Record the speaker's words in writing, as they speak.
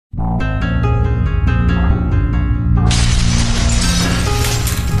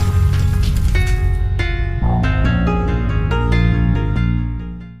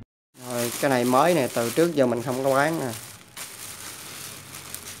Cái này mới nè, từ trước giờ mình không có bán nè.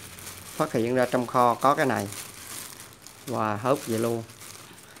 Phát hiện ra trong kho có cái này. Và hớp vậy luôn.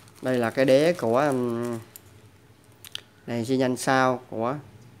 Đây là cái đế của này xi nhanh sao của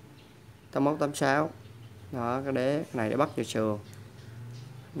 8186. Đó, cái đế này để bắt vô sườn.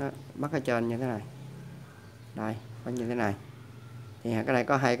 Nó bắt ở trên như thế này. Đây, bắt như thế này. Thì cái này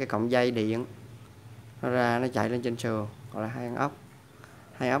có hai cái cọng dây điện. Nó ra nó chạy lên trên sườn, gọi là hai con ốc.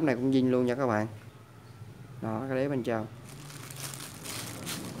 Hai ốc này cũng zin luôn nha các bạn. Đó, cái đế bên trong.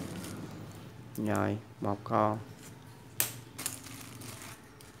 Rồi, một con.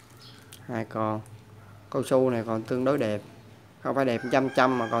 Hai con. Cao su này còn tương đối đẹp. Không phải đẹp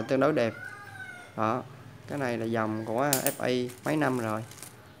trăm mà còn tương đối đẹp. Đó, cái này là dòng của FI mấy năm rồi.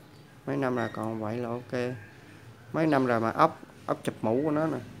 Mấy năm là còn vậy là ok. Mấy năm rồi mà ốc chụp mũ của nó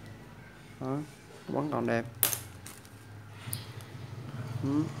nè. Đó, vẫn còn đẹp.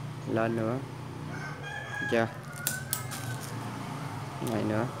 Lên nữa. Được chưa? Này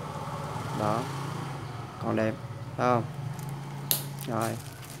nữa. Đó. Còn đẹp, thấy không? Rồi.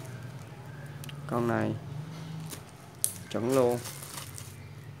 Con này chuẩn luôn.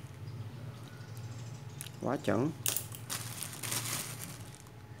 Quá chuẩn.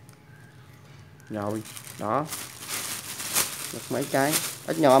 Rồi, đó. Được mấy cái,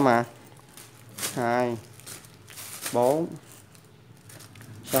 ít nhỏ mà. 2 4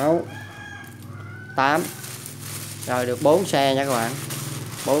 6 8. Rồi được 4 xe nha các bạn.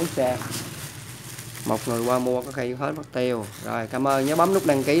 4 xe. Một người qua mua có khi hết mất tiêu. Rồi cảm ơn, nhớ bấm nút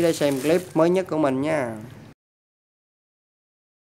đăng ký để xem clip mới nhất của mình nha.